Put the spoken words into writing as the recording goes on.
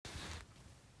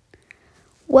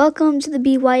Welcome to the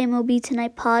BYMOB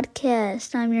Tonight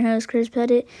podcast. I'm your host, Chris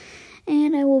Pettit,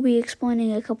 and I will be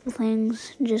explaining a couple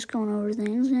things, just going over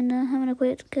things, and having a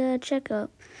quick checkup.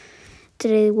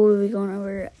 Today we'll be going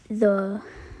over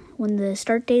when the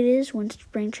start date is, when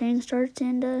spring training starts,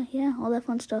 and all that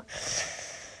fun stuff.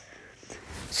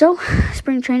 So,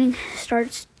 spring training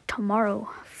starts tomorrow,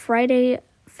 Friday,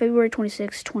 February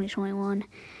 26, 2021,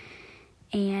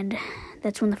 and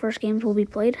that's when the first games will be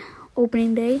played.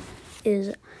 Opening day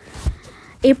is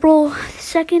April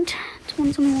 2nd,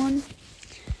 2021,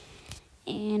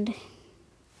 and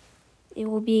it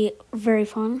will be very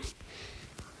fun.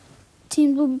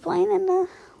 Teams will be playing, and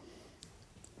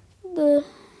the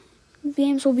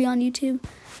games will be on YouTube.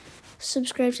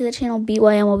 Subscribe to the channel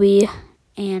BYMOB,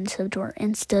 and sub to our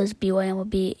Instas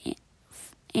BYMOB,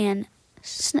 and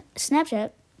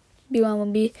Snapchat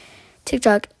BYMOB,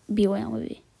 TikTok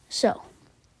BYMOB. So,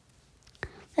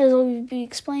 that is what we'll be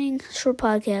explaining. Short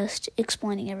podcast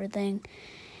explaining everything.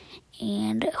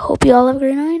 And hope you all have a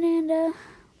great night. And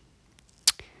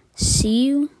see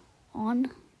you on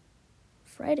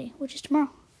Friday, which is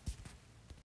tomorrow.